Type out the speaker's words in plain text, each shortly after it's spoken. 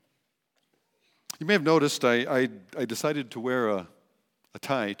You may have noticed I decided to wear a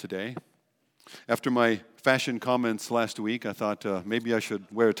tie today. After my fashion comments last week, I thought maybe I should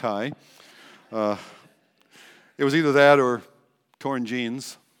wear a tie. It was either that or torn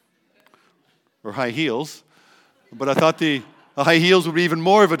jeans or high heels. But I thought the high heels would be even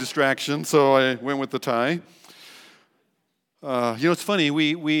more of a distraction, so I went with the tie. It's funny,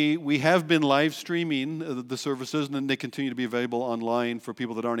 we have been live streaming the services, and then they continue to be available online for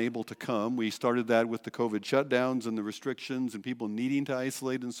people that aren't able to come. We started that with the COVID shutdowns and the restrictions and people needing to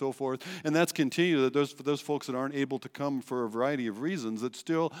isolate and so forth. And that's continued, for those folks that aren't able to come for a variety of reasons that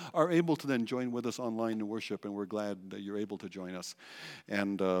still are able to then join with us online to worship, and we're glad that you're able to join us.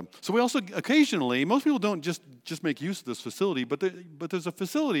 And so we also occasionally, most people don't just make use of this facility, but there's a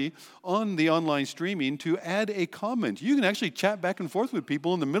facility on the online streaming to add a comment. You can actually chat back and forth with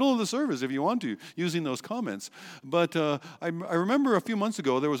people in the middle of the service if you want to, using those comments. But I remember a few months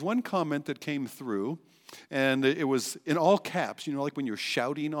ago, there was one comment that came through, and it was in all caps, like when you're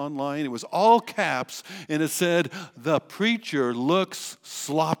shouting online. It was all caps, and it said, "The preacher looks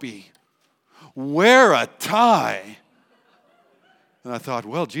sloppy. Wear a tie." And I thought,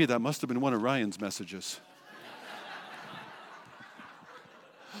 well, gee, that must have been one of Ryan's messages.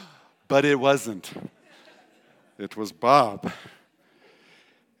 But it wasn't. It was Bob.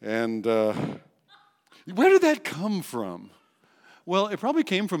 And where did that come from? Well, it probably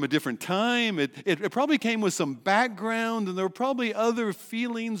came from a different time. It probably came with some background, and there were probably other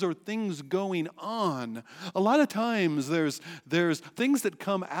feelings or things going on. A lot of times there's things that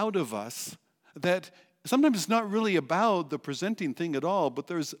come out of us that sometimes it's not really about the presenting thing at all, but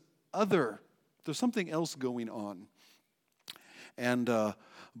there's something else going on. And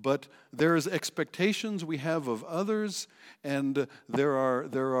but there's expectations we have of others, and there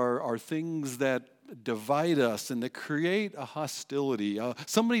are things that divide us and that create a hostility.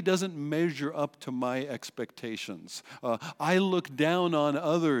 Somebody doesn't measure up to my expectations. I look down on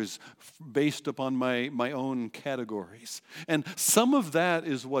others based upon my own categories. And some of that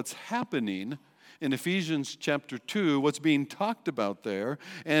is what's happening in Ephesians chapter 2, what's being talked about there.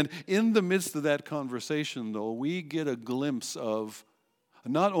 And in the midst of that conversation, though, we get a glimpse of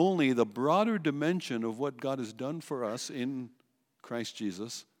not only the broader dimension of what God has done for us in Christ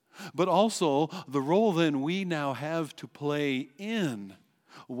Jesus, but also the role then we now have to play in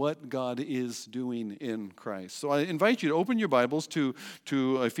what God is doing in Christ. So I invite you to open your Bibles to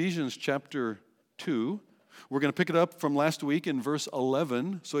Ephesians chapter 2. We're going to pick it up from last week in verse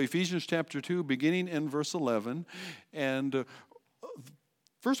 11. So Ephesians chapter 2, beginning in verse 11. And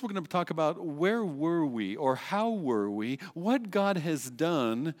first, we're going to talk about where were we, or how were we, what God has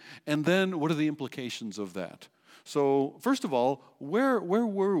done, and then what are the implications of that. So first of all, where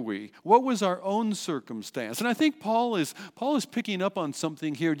were we? What was our own circumstance? And I think Paul is picking up on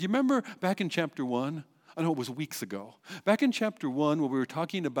something here. Do you remember back in chapter 1? I know it was weeks ago. Back in chapter 1, where we were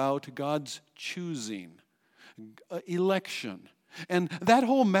talking about God's choosing, election. And that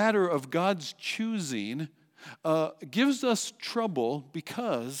whole matter of God's choosing gives us trouble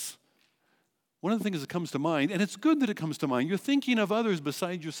because one of the things that comes to mind, and it's good that it comes to mind, you're thinking of others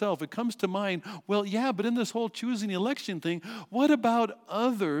besides yourself. It comes to mind, well, yeah, but in this whole choosing election thing, what about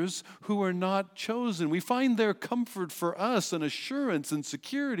others who are not chosen? We find their comfort for us and assurance and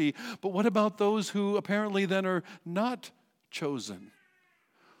security, but what about those who apparently then are not chosen?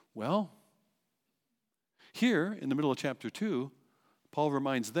 Well, here in the middle of chapter 2, Paul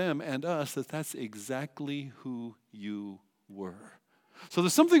reminds them and us that that's exactly who you were. So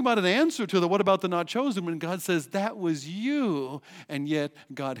there's something about an answer to the what about the not chosen when God says that was you, and yet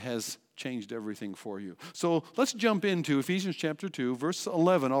God has changed everything for you. So let's jump into Ephesians chapter 2, verse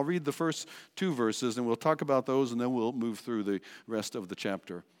 11. I'll read the first two verses, and we'll talk about those, and then we'll move through the rest of the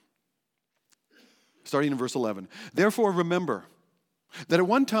chapter. Starting in verse 11. Therefore remember that at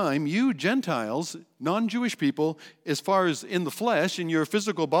one time you Gentiles, non-Jewish people, as far as in the flesh, in your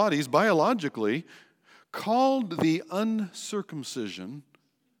physical bodies, biologically, called the uncircumcision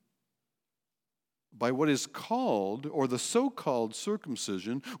by what is called, or the so-called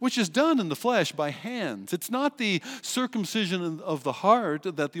circumcision, which is done in the flesh by hands. It's not the circumcision of the heart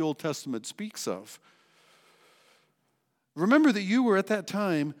that the Old Testament speaks of. Remember that you were at that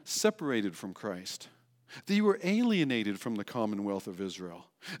time separated from Christ, that you were alienated from the commonwealth of Israel,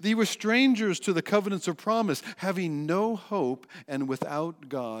 that you were strangers to the covenants of promise, having no hope and without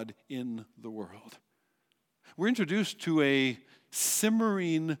God in the world. We're introduced to a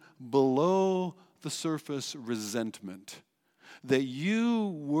simmering below the surface resentment that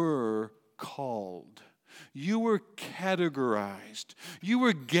you were called, you were categorized, you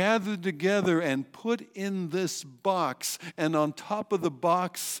were gathered together and put in this box, and on top of the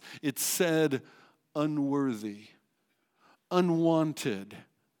box it said unworthy, unwanted,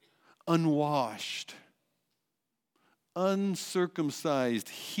 unwashed, uncircumcised,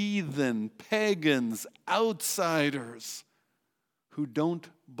 heathen, pagans, outsiders who don't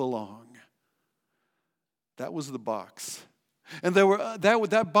belong. That was the box. And there were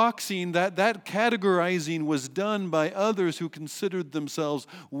that boxing, that categorizing was done by others who considered themselves,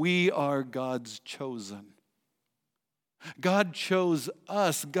 we are God's chosen. God chose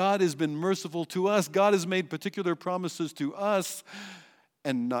us. God has been merciful to us. God has made particular promises to us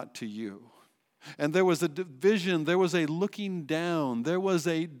and not to you. And there was a division, there was a looking down, there was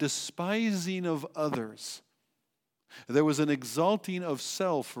a despising of others. There was an exalting of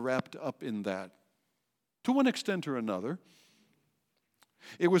self wrapped up in that. To one extent or another,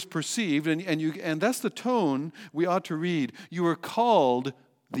 it was perceived, and that's the tone we ought to read. You were called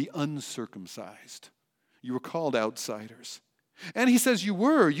the uncircumcised. You were called outsiders. And he says you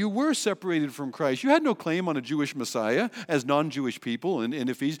were separated from Christ. You had no claim on a Jewish Messiah as non-Jewish people in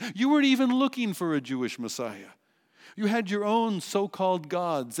Ephesians. You weren't even looking for a Jewish Messiah. You had your own so-called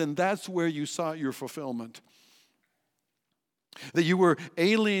gods, and that's where you sought your fulfillment. That you were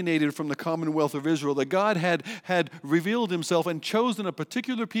alienated from the commonwealth of Israel, that God had revealed himself and chosen a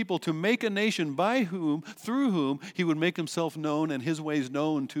particular people to make a nation through whom he would make himself known and his ways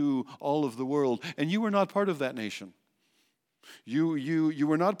known to all of the world. And you were not part of that nation. You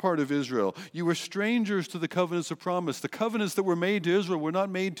were not part of Israel. You were strangers to the covenants of promise. The covenants that were made to Israel were not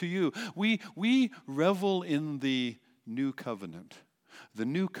made to you. We revel in the new covenant. The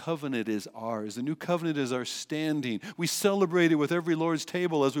new covenant is ours. The new covenant is our standing. We celebrate it with every Lord's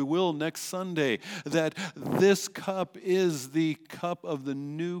table, as we will next Sunday, that this cup is the cup of the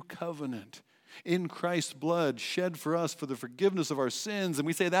new covenant in Christ's blood shed for us for the forgiveness of our sins. And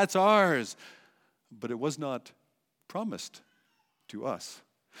we say that's ours. But it was not promised to us.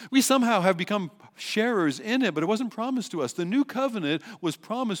 We somehow have become sharers in it, but it wasn't promised to us. The new covenant was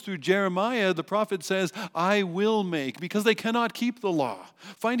promised through Jeremiah. The prophet says, I will make, because they cannot keep the law.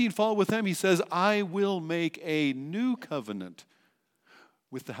 Finding fault with them, he says, I will make a new covenant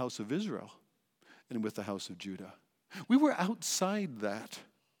with the house of Israel and with the house of Judah. We were outside that.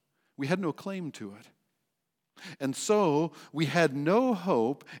 We had no claim to it. And so we had no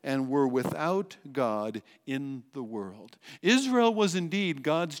hope and were without God in the world. Israel was indeed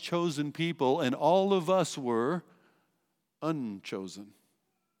God's chosen people, and all of us were unchosen.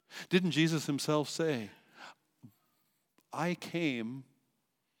 Didn't Jesus himself say, I came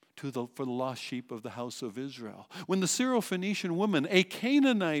for the lost sheep of the house of Israel? When the Syrophoenician woman, a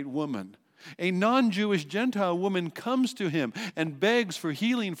Canaanite woman, a non-Jewish Gentile woman comes to him and begs for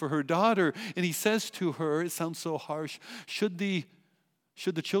healing for her daughter, and he says to her, it sounds so harsh, should the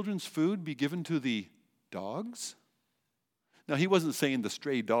children's food be given to the dogs? Now, he wasn't saying the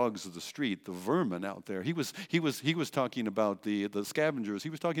stray dogs of the street, the vermin out there. He was talking about the scavengers. He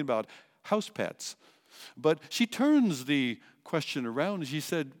was talking about house pets. But she turns the question around and she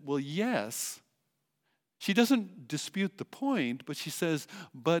said, well, yes. She doesn't dispute the point, but she says,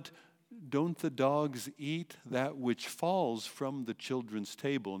 but don't the dogs eat that which falls from the children's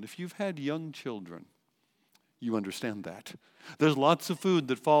table? And if you've had young children, you understand that. There's lots of food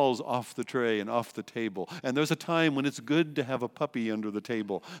that falls off the tray and off the table. And there's a time when it's good to have a puppy under the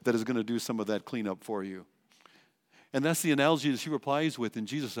table that is going to do some of that cleanup for you. And that's the analogy that she replies with. And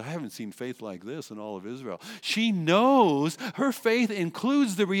Jesus said, I haven't seen faith like this in all of Israel. She knows her faith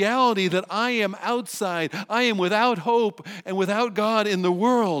includes the reality that I am outside. I am without hope and without God in the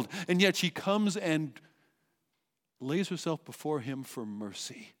world. And yet she comes and lays herself before him for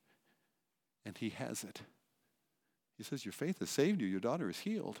mercy. And he has it. He says, your faith has saved you. Your daughter is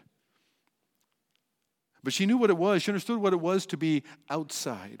healed. But she knew what it was. She understood what it was to be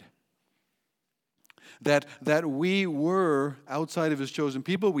outside. That we were outside of his chosen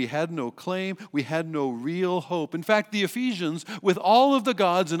people. We had no claim. We had no real hope. In fact, the Ephesians, with all of the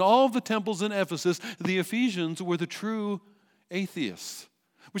gods and all of the temples in Ephesus, the Ephesians were the true atheists,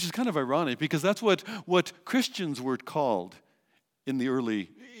 which is kind of ironic because that's what Christians were called in the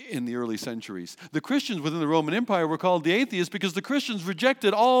early centuries. The Christians within the Roman Empire were called the atheists because the Christians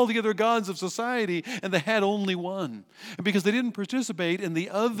rejected all the other gods of society and they had only one. And because they didn't participate in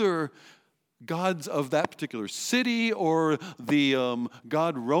the other gods of that particular city or the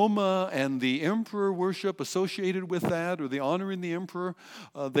god Roma and the emperor worship associated with that or the honoring the emperor.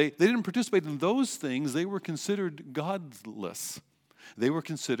 They didn't participate in those things. They were considered godless. They were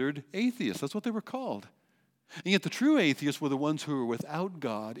considered atheists. That's what they were called. And yet the true atheists were the ones who were without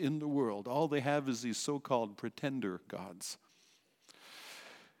God in the world. All they have is these so-called pretender gods.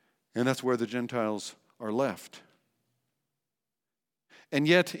 And that's where the Gentiles are left. And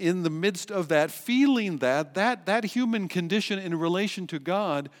yet, in the midst of that, feeling that human condition in relation to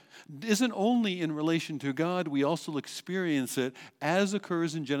God isn't only in relation to God, we also experience it as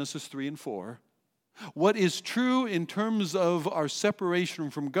occurs in Genesis 3 and 4. What is true in terms of our separation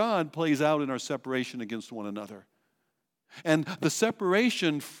from God plays out in our separation against one another. And the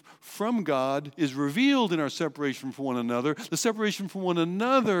separation from God is revealed in our separation from one another. The separation from one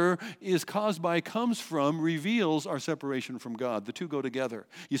another is caused by, comes from, reveals our separation from God. The two go together.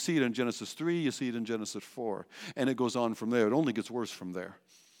 You see it in Genesis 3, you see it in Genesis 4. And it goes on from there. It only gets worse from there.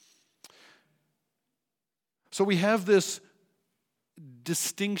 So we have this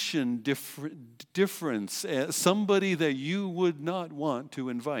distinction, difference, somebody that you would not want to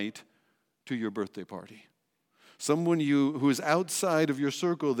invite to your birthday party. Someone who is outside of your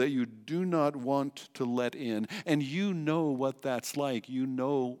circle that you do not want to let in. And you know what that's like. You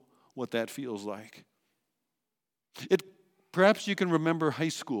know what that feels like. Perhaps you can remember high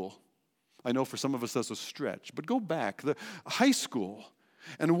school. I know for some of us that's a stretch. But go back. The high school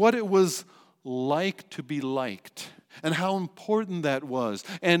and what it was like to be liked. And how important that was.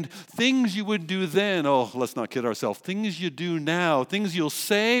 And things you would do then, let's not kid ourselves, things you do now, things you'll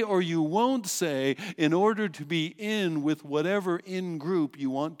say or you won't say in order to be in with whatever in-group you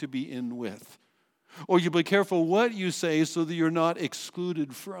want to be in with. Or you be careful what you say so that you're not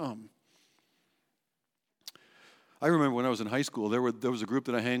excluded from. I remember when I was in high school, there was a group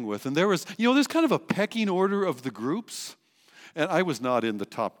that I hang with, and there's kind of a pecking order of the groups. And I was not in the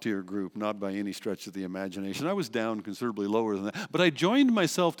top tier group, not by any stretch of the imagination. I was down considerably lower than that. But I joined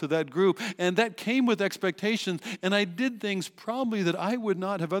myself to that group, and that came with expectations. And I did things probably that I would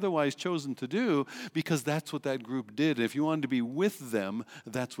not have otherwise chosen to do because that's what that group did. If you wanted to be with them,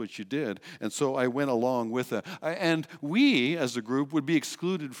 that's what you did. And so I went along with that. And we, as a group, would be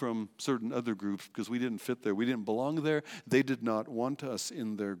excluded from certain other groups because we didn't fit there. We didn't belong there. They did not want us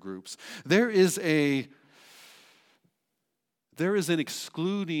in their groups. There is an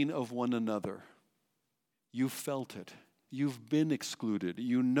excluding of one another. You felt it. You've been excluded.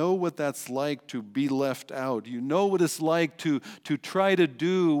 You know what that's like to be left out. You know what it's like to try to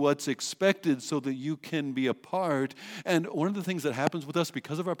do what's expected so that you can be a part. And one of the things that happens with us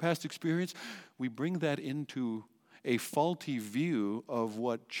because of our past experience, we bring that into a faulty view of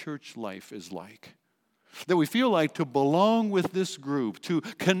what church life is like. That we feel like to belong with this group, to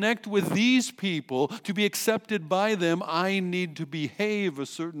connect with these people, to be accepted by them, I need to behave a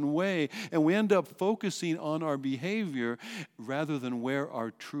certain way. And we end up focusing on our behavior rather than where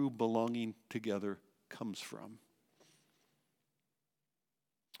our true belonging together comes from.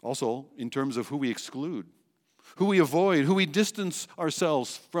 Also, in terms of who we exclude, who we avoid, who we distance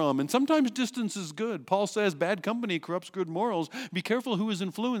ourselves from. And sometimes distance is good. Paul says bad company corrupts good morals. Be careful who is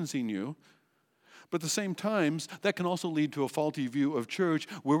influencing you. But at the same time, that can also lead to a faulty view of church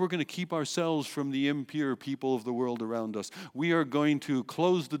where we're going to keep ourselves from the impure people of the world around us. We are going to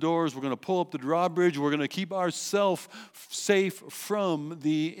close the doors. We're going to pull up the drawbridge. We're going to keep ourselves safe from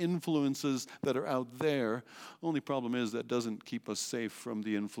the influences that are out there. Only problem is that doesn't keep us safe from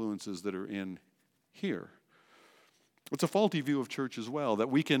the influences that are in here. It's a faulty view of church as well, that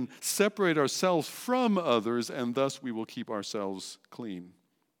we can separate ourselves from others and thus we will keep ourselves clean.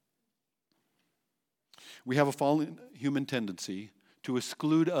 We have a fallen human tendency to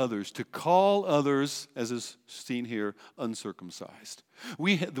exclude others, to call others, as is seen here, uncircumcised.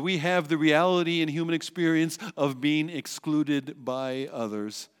 We have the reality in human experience of being excluded by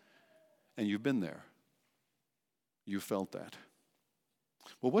others, and you've been there. You felt that.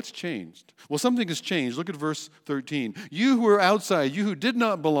 Well, what's changed? Well, something has changed. Look at verse 13. You who were outside, you who did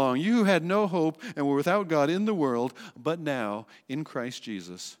not belong, you who had no hope and were without God in the world, but now in Christ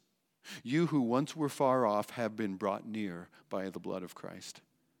Jesus, you who once were far off have been brought near by the blood of Christ.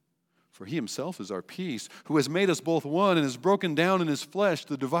 For he himself is our peace, who has made us both one and has broken down in his flesh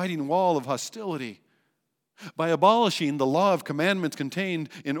the dividing wall of hostility, by abolishing the law of commandments contained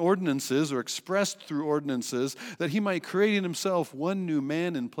in ordinances or expressed through ordinances, that he might create in himself one new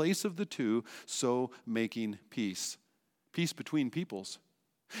man in place of the two, so making peace between peoples.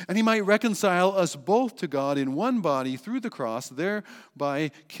 And he might reconcile us both to God in one body through the cross,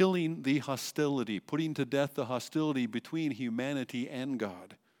 thereby killing the hostility, putting to death the hostility between humanity and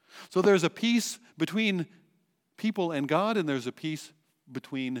God. So there's a peace between people and God, and there's a peace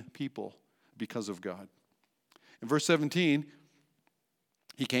between people because of God. In verse 17,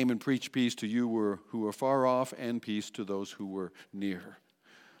 he came and preached peace to you who were far off and peace to those who were near.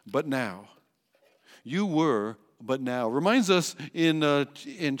 But now, but now. Reminds us in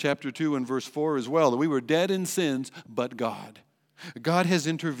chapter 2 and verse 4 as well that we were dead in sins, but God has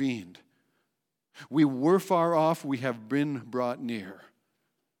intervened. We were far off, we have been brought near.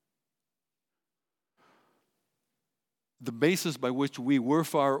 the basis by which we were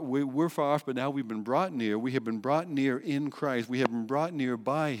far off, but now we've been brought near. We have been brought near in Christ. We have been brought near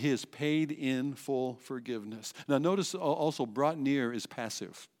by His paid in full forgiveness. Now notice also brought near is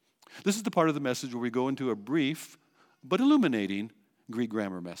passive. This is the part of the message where we go into a brief but illuminating Greek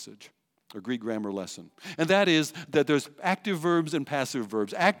grammar message. Or Greek grammar lesson. And that is that there's active verbs and passive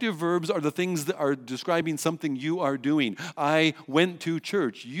verbs. Active verbs are the things that are describing something you are doing. I went to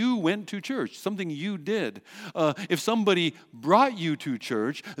church. You went to church. Something you did. If somebody brought you to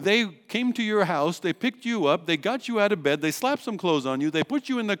church, they came to your house, they picked you up, they got you out of bed, they slapped some clothes on you, they put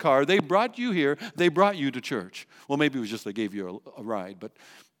you in the car, they brought you here, they brought you to church. Well, maybe it was just they gave you a ride, but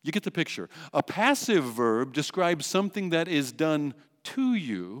you get the picture. A passive verb describes something that is done to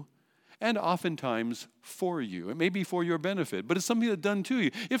you, and oftentimes for you. It may be for your benefit, but it's something that's done to you.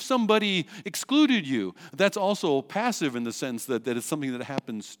 If somebody excluded you, that's also passive in the sense that it's something that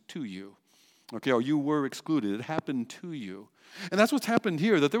happens to you. Okay, or you were excluded. It happened to you. And that's what's happened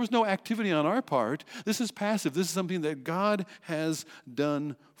here, that there was no activity on our part. This is passive. This is something that God has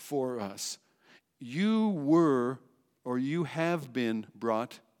done for us. You were, or you have been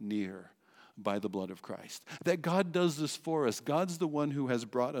brought near by the blood of Christ. That God does this for us. God's the one who has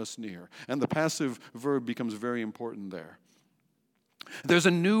brought us near. And the passive verb becomes very important there. There's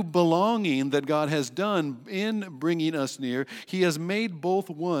a new belonging that God has done in bringing us near. He has made both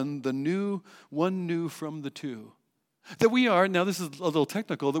one new from the two. That we are, now this is a little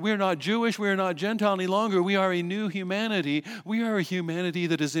technical, that we are not Jewish, we are not Gentile any longer. We are a new humanity. We are a humanity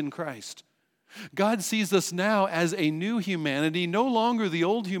that is in Christ. God sees us now as a new humanity, no longer the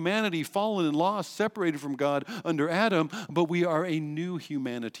old humanity fallen and lost, separated from God under Adam, but we are a new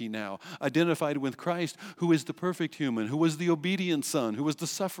humanity now, identified with Christ, who is the perfect human, who was the obedient son, who was the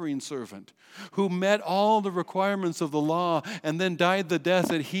suffering servant, who met all the requirements of the law and then died the death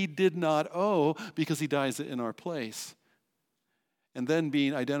that he did not owe because he dies in our place. And then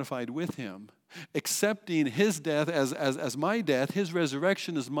being identified with him, accepting his death as my death, his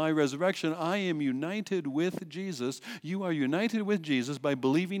resurrection as my resurrection. I am united with Jesus. You are united with Jesus by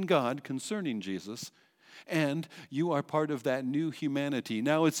believing God concerning Jesus, and you are part of that new humanity.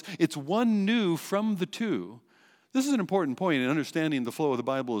 Now, it's one new from the two. This is an important point in understanding the flow of the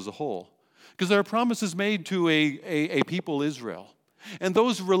Bible as a whole, because there are promises made to a people, Israel. And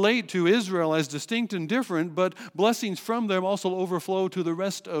those relate to Israel as distinct and different, but blessings from them also overflow to the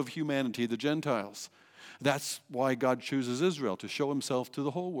rest of humanity, the Gentiles. That's why God chooses Israel, to show himself to the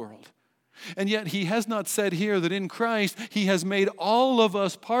whole world. And yet he has not said here that in Christ he has made all of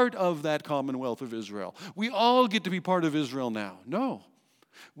us part of that commonwealth of Israel. We all get to be part of Israel now. No,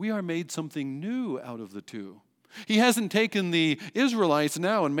 we are made something new out of the two. He hasn't taken the Israelites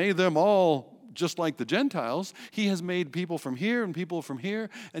now and made them all just like the Gentiles. He has made people from here and people from here,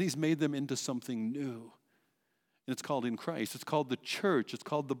 and he's made them into something new. And it's called in Christ. It's called the church. It's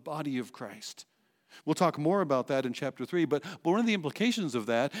called the body of Christ. We'll talk more about that in chapter 3, but one of the implications of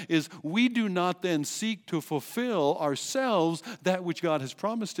that is we do not then seek to fulfill ourselves that which God has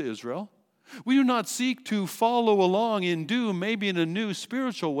promised to Israel. We do not seek to follow along and do, maybe in a new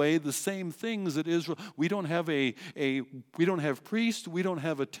spiritual way, the same things that Israel. We don't have we don't have priests. We don't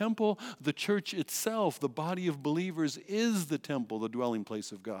have a temple. The church itself, the body of believers, is the temple, the dwelling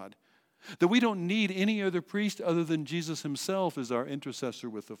place of God. That we don't need any other priest other than Jesus himself as our intercessor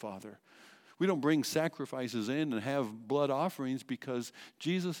with the Father. We don't bring sacrifices in and have blood offerings because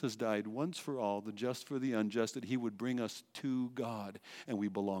Jesus has died once for all, the just for the unjust, that he would bring us to God, and we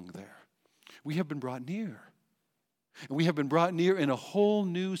belong there. We have been brought near. And we have been brought near in a whole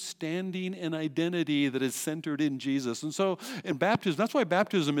new standing and identity that is centered in Jesus. And so in baptism, that's why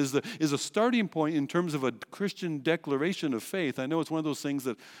baptism is a starting point in terms of a Christian declaration of faith. I know it's one of those things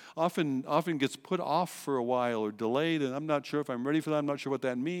that often gets put off for a while or delayed, and I'm not sure if I'm ready for that. I'm not sure what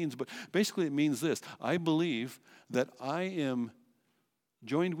that means. But basically it means this. I believe that I am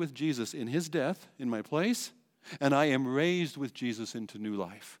joined with Jesus in his death in my place, and I am raised with Jesus into new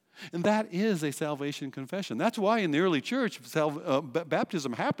life. And that is a salvation confession. That's why in the early church,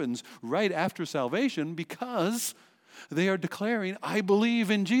 baptism happens right after salvation, because they are declaring, I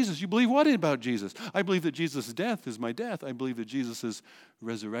believe in Jesus. You believe what about Jesus? I believe that Jesus' death is my death. I believe that Jesus'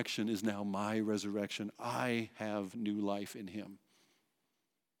 resurrection is now my resurrection. I have new life in him.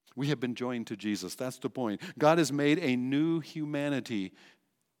 We have been joined to Jesus. That's the point. God has made a new humanity,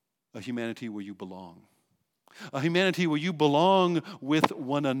 a humanity where you belong. A humanity where you belong with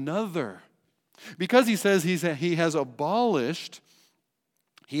one another. Because he says he has abolished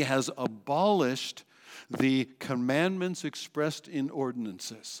the commandments expressed in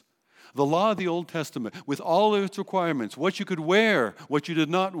ordinances. The law of the Old Testament, with all of its requirements, what you could wear, what you did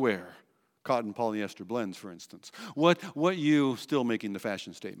not wear. Cotton polyester blends, for instance. What you, still making the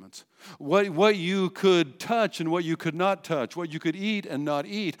fashion statements, what you could touch and what you could not touch, what you could eat and not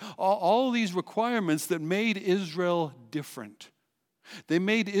eat, all these requirements that made Israel different. They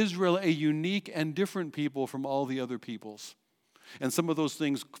made Israel a unique and different people from all the other peoples. And some of those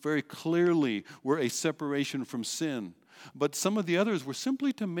things very clearly were a separation from sin. But some of the others were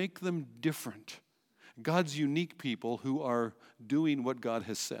simply to make them different. God's unique people who are doing what God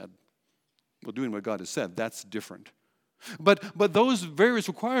has said. Well, doing what God has said, that's different. But those various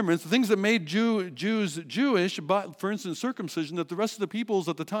requirements, the things that made Jews Jewish, but for instance, circumcision, that the rest of the peoples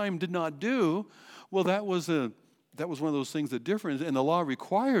at the time did not do, well, that was one of those things that different, and the law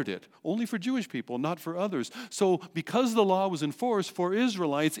required it, only for Jewish people, not for others. So because the law was enforced for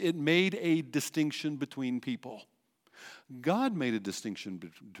Israelites, it made a distinction between people. God made a distinction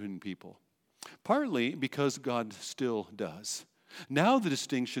between people, partly because God still does. Now the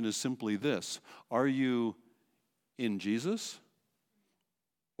distinction is simply this: are you in Jesus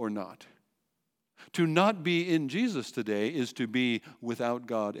or not? To not be in Jesus today is to be without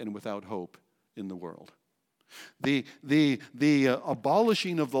God and without hope in the world. The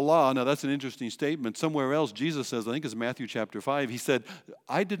abolishing of the law, now that's an interesting statement. Somewhere else Jesus says, I think it's Matthew chapter 5, he said,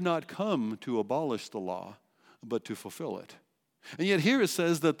 I did not come to abolish the law, but to fulfill it. And yet here it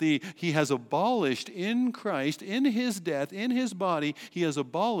says that he has abolished in Christ, in his death, in his body, he has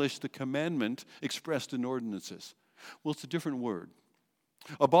abolished the commandment expressed in ordinances. Well, it's a different word.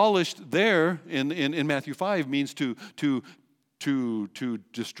 Abolished there in Matthew 5 means to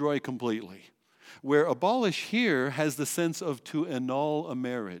destroy completely. Where abolish here has the sense of to annul a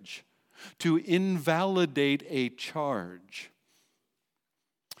marriage, to invalidate a charge.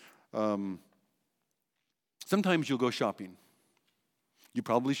 Sometimes you'll go shopping. You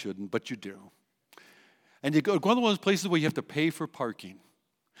probably shouldn't, but you do. And you go to one of those places where you have to pay for parking.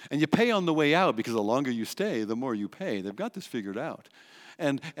 And you pay on the way out because the longer you stay, the more you pay. They've got this figured out.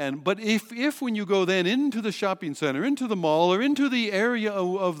 But if when you go then into the shopping center, into the mall, or into the area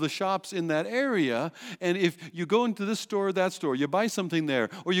of the shops in that area, and if you go into this store or that store, you buy something there,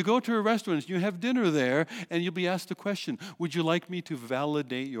 or you go to a restaurant, you have dinner there, and you'll be asked the question, would you like me to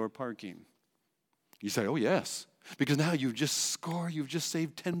validate your parking? You say, oh yes, because now you've just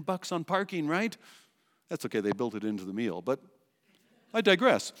saved $10 on parking, right? That's okay, they built it into the meal, but I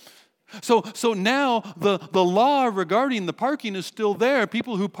digress. So now the law regarding the parking is still there.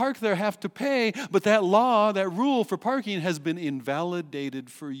 People who park there have to pay, but that law, that rule for parking has been invalidated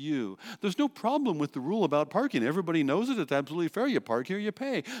for you. There's no problem with the rule about parking. Everybody knows it. It's absolutely fair. You park here, you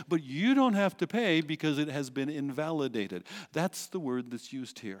pay. But you don't have to pay because it has been invalidated. That's the word that's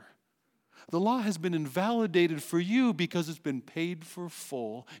used here. The law has been invalidated for you because it's been paid for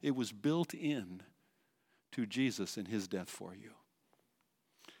full. It was built in to Jesus and his death for you.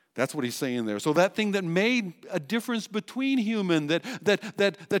 That's what he's saying there. So that thing that made a difference between human,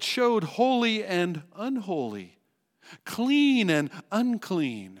 that showed holy and unholy, clean and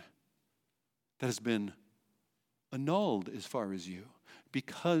unclean, that has been annulled as far as you,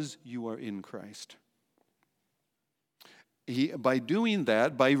 because you are in Christ. By doing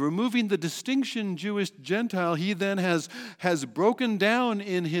that, by removing the distinction Jewish-Gentile, he then has broken down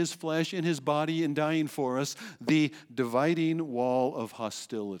in his flesh, in his body, in dying for us, the dividing wall of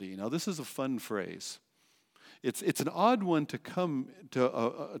hostility. Now, this is a fun phrase. It's an odd one to come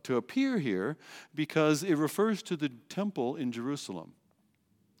to appear here because it refers to the temple in Jerusalem.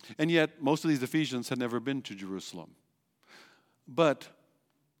 And yet, most of these Ephesians had never been to Jerusalem. But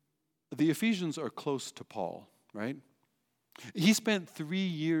the Ephesians are close to Paul, right? He spent 3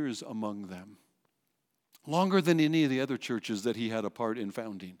 years among them, longer than any of the other churches that he had a part in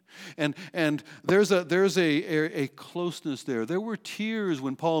founding. And there's a closeness there. There were tears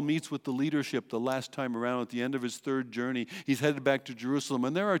when Paul meets with the leadership the last time around at the end of his third journey. He's headed back to Jerusalem,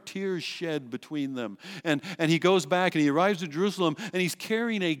 and there are tears shed between them. And he goes back, and he arrives to Jerusalem, and he's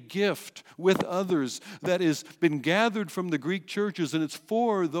carrying a gift with others that has been gathered from the Greek churches, and it's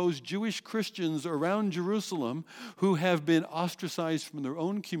for those Jewish Christians around Jerusalem who have been ostracized from their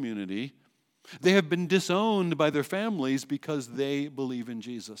own community. They have been disowned by their families because they believe in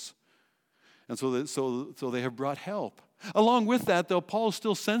Jesus. And so they have brought help. Along with that, though, Paul's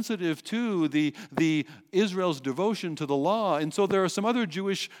still sensitive to the Israel's devotion to the law. And so there are some other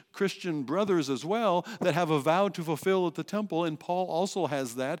Jewish Christian brothers as well that have a vow to fulfill at the temple, and Paul also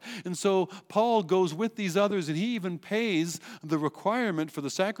has that. And so Paul goes with these others, and he even pays the requirement for the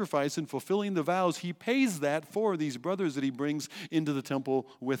sacrifice and fulfilling the vows. He pays that for these brothers that he brings into the temple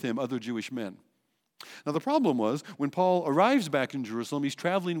with him, other Jewish men. Now, the problem was, when Paul arrives back in Jerusalem, he's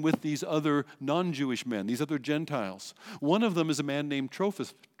traveling with these other non-Jewish men, these other Gentiles. One of them is a man named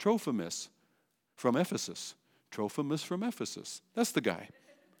Trophimus from Ephesus. Trophimus from Ephesus. That's the guy.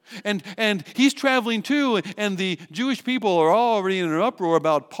 And he's traveling too, and the Jewish people are already in an uproar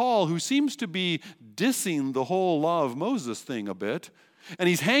about Paul, who seems to be dissing the whole law of Moses thing a bit. And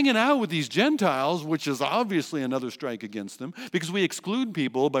he's hanging out with these Gentiles, which is obviously another strike against them, because we exclude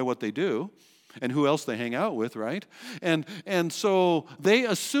people by what they do and who else they hang out with, right? And so they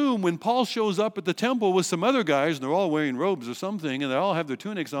assume when Paul shows up at the temple with some other guys, and they're all wearing robes or something, and they all have their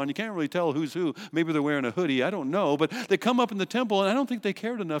tunics on, you can't really tell who's who. Maybe they're wearing a hoodie, I don't know. But they come up in the temple, and I don't think they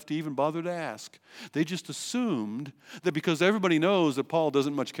cared enough to even bother to ask. They just assumed that because everybody knows that Paul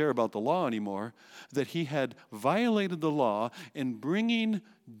doesn't much care about the law anymore, that he had violated the law in bringing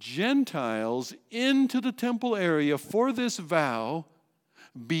Gentiles into the temple area for this vow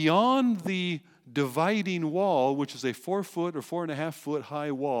beyond the dividing wall, which is a 4 foot or 4.5 foot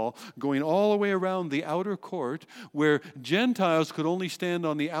high wall, going all the way around the outer court, where Gentiles could only stand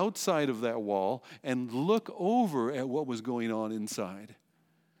on the outside of that wall and look over at what was going on inside.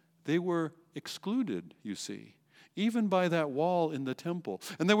 They were excluded, you see, even by that wall in the temple.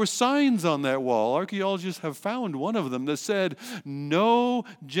 And there were signs on that wall. Archaeologists have found one of them that said, "No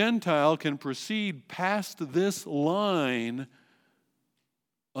Gentile can proceed past this line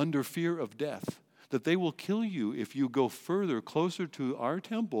under fear of death, that they will kill you if you go further, closer to our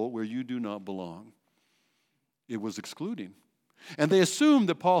temple where you do not belong." It was excluding. And they assumed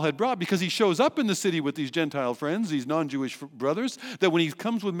that Paul had brought, because he shows up in the city with these Gentile friends, these non-Jewish brothers, that when he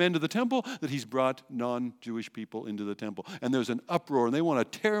comes with men to the temple, that he's brought non-Jewish people into the temple. And there's an uproar, and they want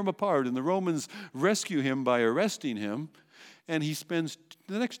to tear him apart, and the Romans rescue him by arresting him. And he spends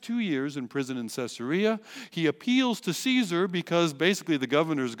the next 2 years in prison in Caesarea. He appeals to Caesar because basically the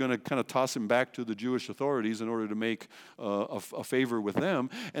governor is going to kind of toss him back to the Jewish authorities in order to make a favor with them.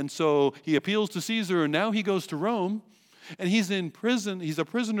 And so he appeals to Caesar, and now he goes to Rome. And he's in prison. He's a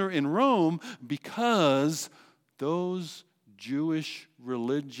prisoner in Rome because those Jewish,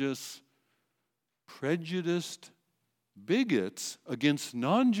 religious, prejudiced bigots against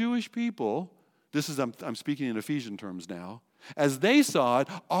non-Jewish people, I'm speaking in Ephesian terms now, as they saw it,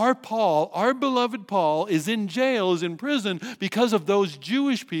 our Paul, our beloved Paul, is in jail, is in prison because of those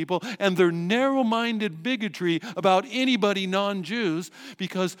Jewish people and their narrow-minded bigotry about anybody non-Jews,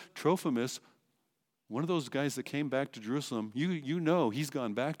 because Trophimus, one of those guys that came back to Jerusalem, you know he's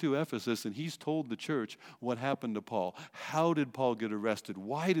gone back to Ephesus and he's told the church what happened to Paul. How did Paul get arrested?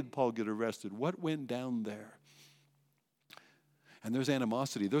 Why did Paul get arrested? What went down there? And there's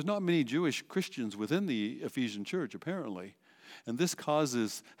animosity. There's not many Jewish Christians within the Ephesian church, apparently. And this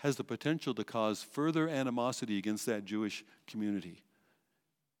has the potential to cause further animosity against that Jewish community,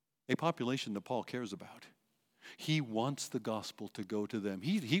 a population that Paul cares about. He wants the gospel to go to them.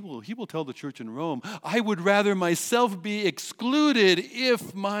 He will tell the church in Rome, "I would rather myself be excluded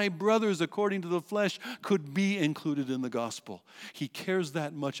if my brothers according to the flesh could be included in the gospel." He cares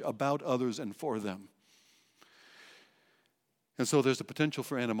that much about others and for them. And so there's a potential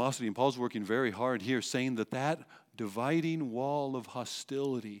for animosity, and Paul's working very hard here, saying that dividing wall of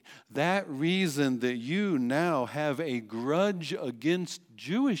hostility, that reason that you now have a grudge against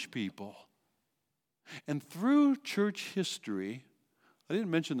Jewish people. And through church history, I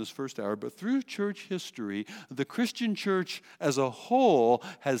didn't mention this first hour, but through church history, the Christian church as a whole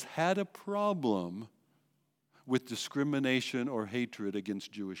has had a problem with discrimination or hatred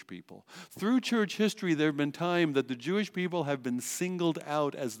against Jewish people. Through church history, there have been times that the Jewish people have been singled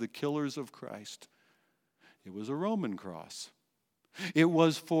out as the killers of Christ. It was a Roman cross. It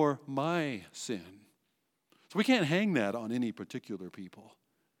was for my sin. So we can't hang that on any particular people.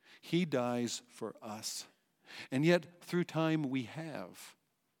 He dies for us. And yet, through time, we have.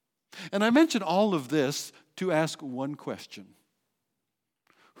 And I mention all of this to ask one question.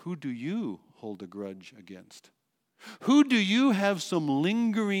 Who do you hold a grudge against? Who do you have some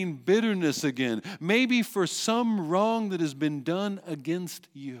lingering bitterness against? Maybe for some wrong that has been done against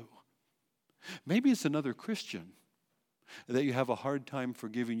you. Maybe it's another Christian that you have a hard time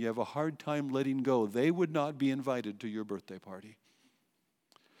forgiving. You have a hard time letting go. They would not be invited to your birthday party.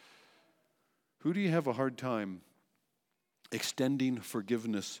 Who do you have a hard time extending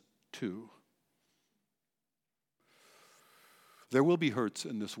forgiveness to? There will be hurts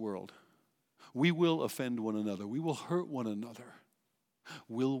in this world. We will offend one another. We will hurt one another.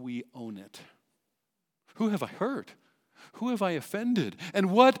 Will we own it? Who have I hurt? Who have I offended?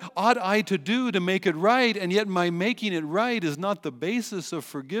 And what ought I to do to make it right? And yet my making it right is not the basis of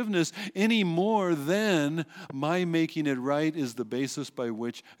forgiveness any more than my making it right is the basis by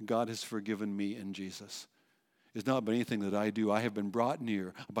which God has forgiven me in Jesus. It's not by anything that I do. I have been brought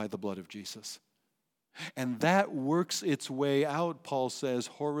near by the blood of Jesus. And that works its way out, Paul says,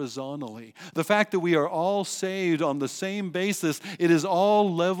 horizontally. The fact that we are all saved on the same basis, it is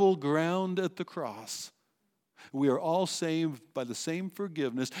all level ground at the cross. We are all saved by the same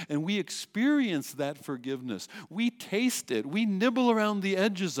forgiveness, and we experience that forgiveness. We taste it. We nibble around the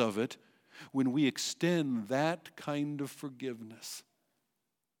edges of it when we extend that kind of forgiveness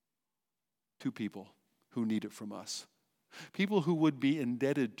to people who need it from us. People who would be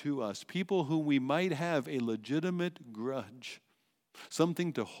indebted to us. People whom we might have a legitimate grudge,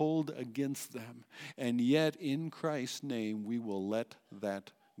 something to hold against them. And yet, in Christ's name, we will let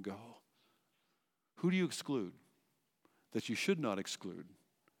that go. Who do you exclude that you should not exclude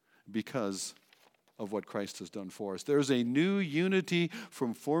because of what Christ has done for us? There's a new unity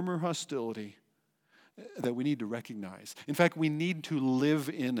from former hostility that we need to recognize. In fact, we need to live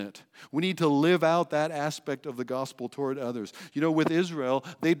in it. We need to live out that aspect of the gospel toward others. You know, with Israel,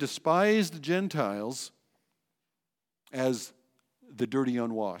 they despised Gentiles as the dirty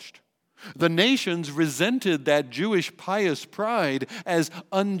unwashed. The nations resented that Jewish pious pride as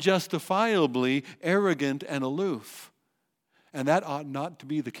unjustifiably arrogant and aloof. And that ought not to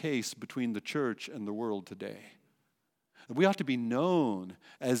be the case between the church and the world today. We ought to be known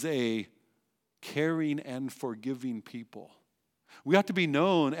as a caring and forgiving people. We ought to be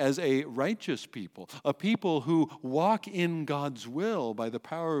known as a righteous people, a people who walk in God's will by the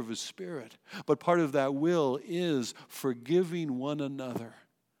power of His Spirit. But part of that will is forgiving one another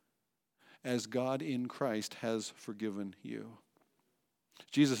as God in Christ has forgiven you.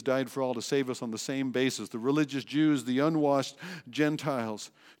 Jesus died for all to save us on the same basis. The religious Jews, the unwashed Gentiles,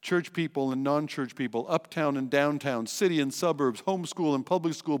 church people and non-church people, uptown and downtown, city and suburbs, homeschool and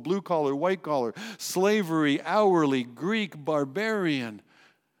public school, blue collar, white collar, slavery, hourly, Greek, barbarian.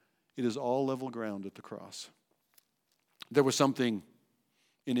 It is all level ground at the cross. There was something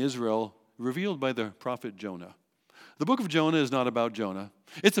in Israel revealed by the prophet Jonah. The book of Jonah is not about Jonah.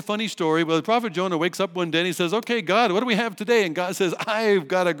 It's a funny story, but the prophet Jonah wakes up one day and he says, "Okay, God, what do we have today?" And God says, "I've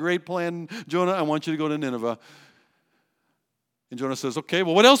got a great plan, Jonah. I want you to go to Nineveh." And Jonah says, "Okay,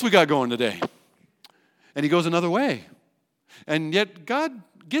 well, what else we got going today?" And he goes another way. And yet God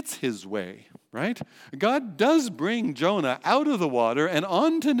gets his way, right? God does bring Jonah out of the water and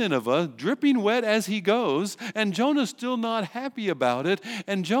onto Nineveh, dripping wet as he goes, and Jonah's still not happy about it,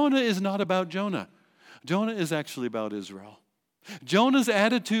 and Jonah is not about Jonah. Jonah is actually about Israel. Jonah's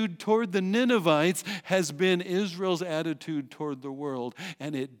attitude toward the Ninevites has been Israel's attitude toward the world,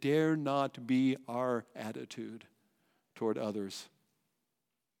 and it dare not be our attitude toward others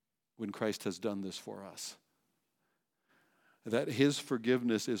when Christ has done this for us. That His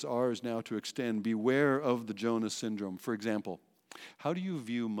forgiveness is ours now to extend. Beware of the Jonah syndrome. For example, how do you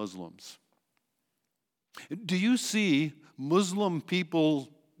view Muslims? Do you see Muslim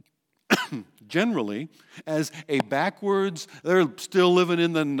people generally as a backwards, they're still living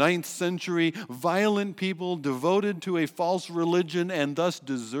in the 9th century, violent people devoted to a false religion and thus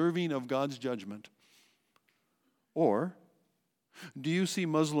deserving of God's judgment? Or do you see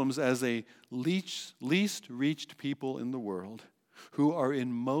Muslims as a least reached people in the world who are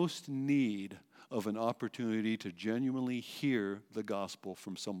in most need of an opportunity to genuinely hear the gospel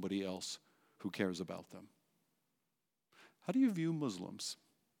from somebody else who cares about them? How do you view Muslims?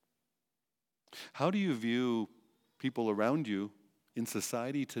 How do you view people around you in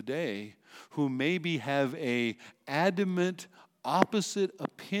society today who maybe have an adamant opposite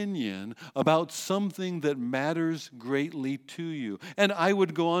opinion about something that matters greatly to you? And I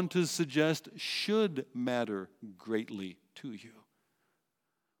would go on to suggest should matter greatly to you.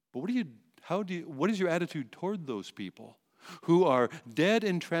 But what is your attitude toward those people who are dead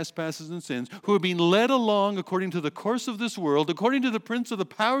in trespasses and sins, who are being led along according to the course of this world, according to the prince of the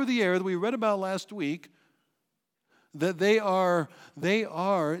power of the air that we read about last week, that they are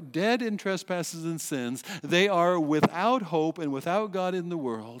dead in trespasses and sins, they are without hope and without God in the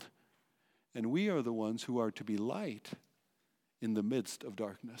world, and we are the ones who are to be light in the midst of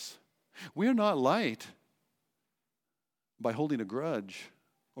darkness. We are not light by holding a grudge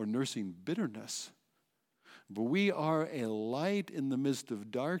or nursing bitterness. But we are a light in the midst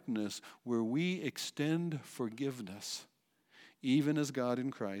of darkness where we extend forgiveness, even as God in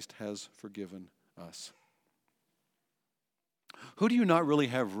Christ has forgiven us. Who do you not really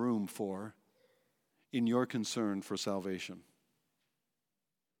have room for in your concern for salvation?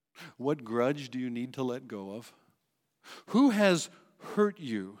 What grudge do you need to let go of? Who has hurt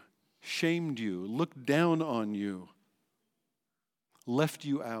you, shamed you, looked down on you, left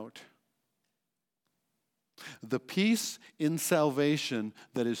you out? The peace in salvation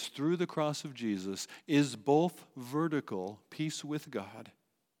that is through the cross of Jesus is both vertical, peace with God.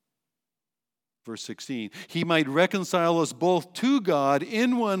 Verse 16, He might reconcile us both to God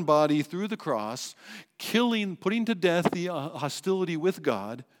in one body through the cross, putting to death the hostility with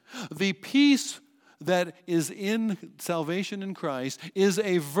God. The peace that is in salvation in Christ is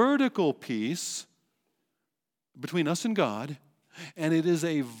a vertical peace between us and God, and it is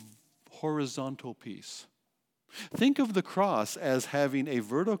a horizontal peace. Think of the cross as having a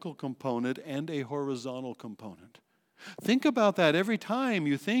vertical component and a horizontal component. Think about that every time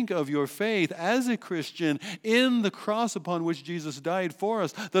you think of your faith as a Christian in the cross upon which Jesus died for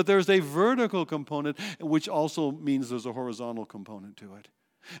us, that there's a vertical component, which also means there's a horizontal component to it.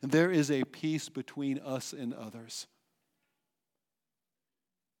 And there is a peace between us and others.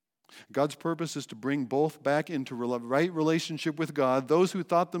 God's purpose is to bring both back into right relationship with God, those who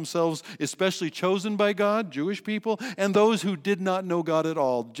thought themselves especially chosen by God, Jewish people, and those who did not know God at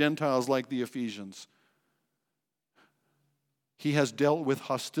all, Gentiles like the Ephesians. He has dealt with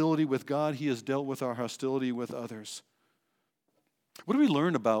hostility with God. He has dealt with our hostility with others. What do we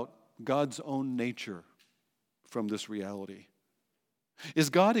learn about God's own nature from this reality? Is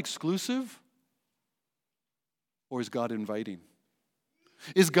God exclusive or is God inviting?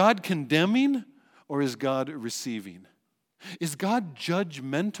 Is God condemning or is God receiving? Is God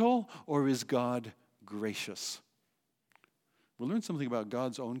judgmental or is God gracious? We'll learn something about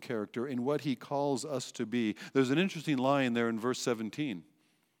God's own character and what He calls us to be. There's an interesting line there in verse 17.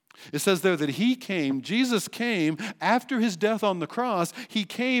 It says there that Jesus came after His death on the cross. He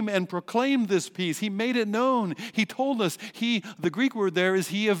came and proclaimed this peace. He made it known. He told us. The Greek word there is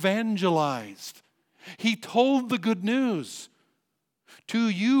He evangelized. He told the good news to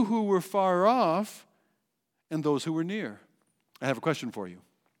you who were far off and those who were near. I have a question for you.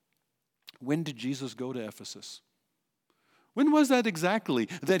 When did Jesus go to Ephesus? When was that exactly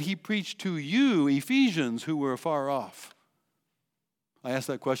that He preached to you, Ephesians, who were far off? I asked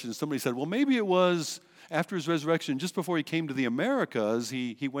that question and somebody said, well, maybe it was after His resurrection, just before He came to the Americas,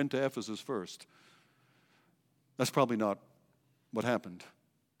 He went to Ephesus first. That's probably not what happened.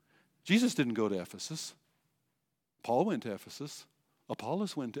 Jesus didn't go to Ephesus. Paul went to Ephesus.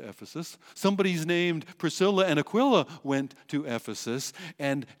 Apollos went to Ephesus. Somebody's named Priscilla and Aquila went to Ephesus.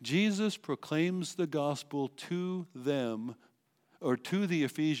 And Jesus proclaims the gospel to them, or to the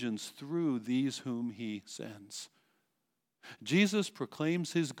Ephesians, through these whom He sends. Jesus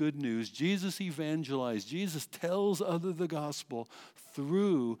proclaims His good news. Jesus evangelized. Jesus tells others the gospel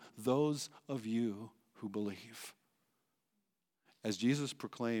through those of you who believe. As Jesus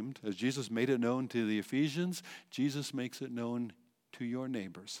proclaimed, as Jesus made it known to the Ephesians, Jesus makes it known to your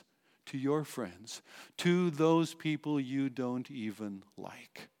neighbors, to your friends, to those people you don't even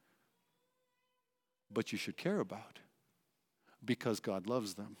like, but you should care about because God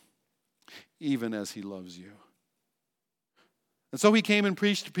loves them, even as He loves you. And so He came and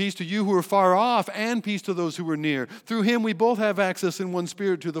preached peace to you who were far off and peace to those who were near. Through Him we both have access in one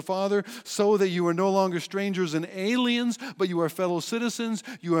Spirit to the Father, so that you are no longer strangers and aliens, but you are fellow citizens.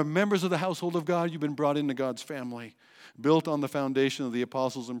 You are members of the household of God. You've been brought into God's family, built on the foundation of the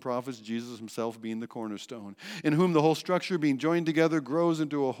apostles and prophets, Jesus Himself being the cornerstone, in whom the whole structure being joined together grows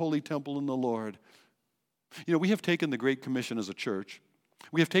into a holy temple in the Lord. You know, we have taken the Great Commission as a church.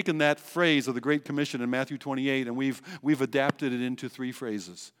 We have taken that phrase of the Great Commission in Matthew 28 and we've adapted it into three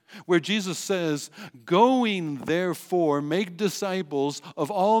phrases, where Jesus says, going therefore, make disciples of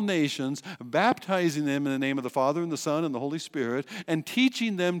all nations, baptizing them in the name of the Father and the Son and the Holy Spirit, and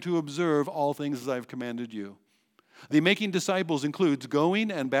teaching them to observe all things as I have commanded you. The making disciples includes going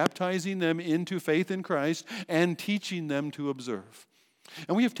and baptizing them into faith in Christ and teaching them to observe.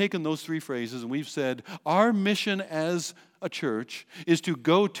 And we have taken those three phrases and we've said, our mission as a church is to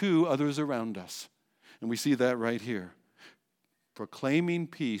go to others around us. And we see that right here. Proclaiming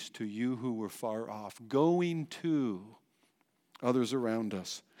peace to you who were far off. Going to others around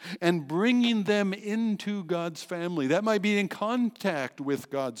us. And bringing them into God's family. That might be in contact with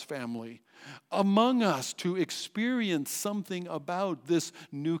God's family. Among us to experience something about this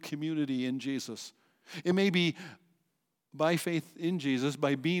new community in Jesus. It may be by faith in Jesus,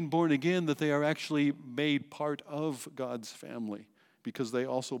 by being born again, that they are actually made part of God's family because they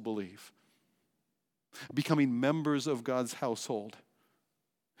also believe. Becoming members of God's household.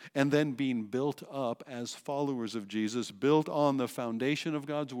 And then being built up as followers of Jesus, built on the foundation of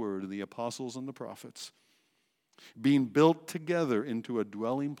God's word, the apostles and the prophets. Being built together into a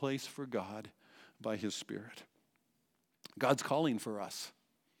dwelling place for God by His Spirit. God's calling for us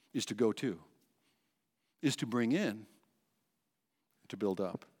is to go to, is to bring in, to build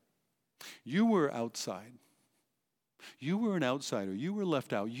up. You were outside. You were an outsider. You were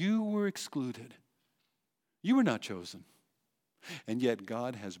left out. You were excluded. You were not chosen. And yet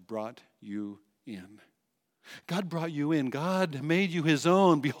God has brought you in. God brought you in. God made you his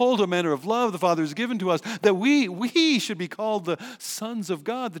own. Behold, a manner of love the Father has given to us, that we should be called the sons of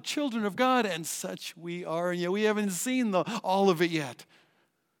God, the children of God, and such we are. And yet we haven't seen all of it yet.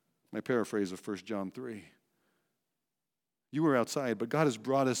 My paraphrase of 1 John 3. You were outside, but God has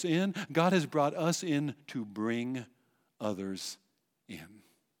brought us in. God has brought us in to bring others in.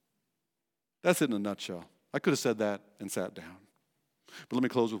 That's it in a nutshell. I could have said that and sat down. But let me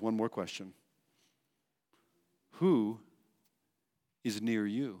close with one more question. Who is near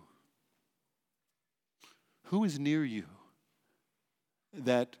you? Who is near you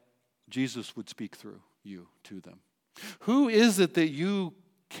that Jesus would speak through you to them? Who is it that you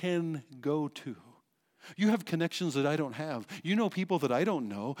can go to? You have connections that I don't have. You know people that I don't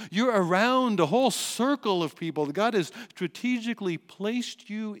know. You're around a whole circle of people that God has strategically placed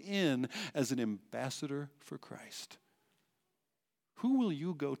you in as an ambassador for Christ. Who will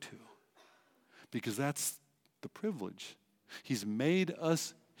you go to? Because that's the privilege. He's made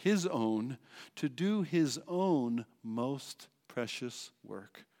us his own to do his own most precious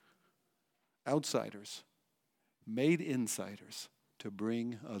work. Outsiders, made insiders to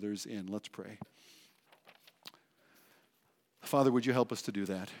bring others in. Let's pray. Father, would you help us to do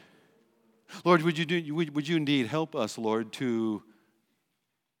that? Lord, would you indeed help us, Lord, to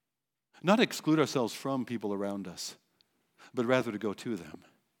not exclude ourselves from people around us, but rather to go to them,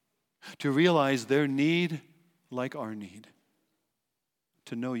 to realize their need like our need,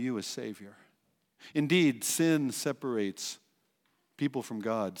 to know you as Savior. Indeed, sin separates people from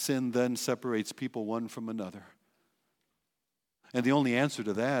God. Sin then separates people one from another. And the only answer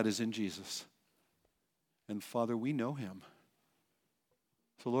to that is in Jesus. And Father, we know him.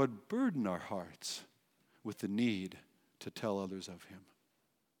 So Lord, burden our hearts with the need to tell others of him.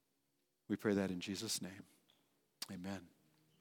 We pray that in Jesus' name. Amen.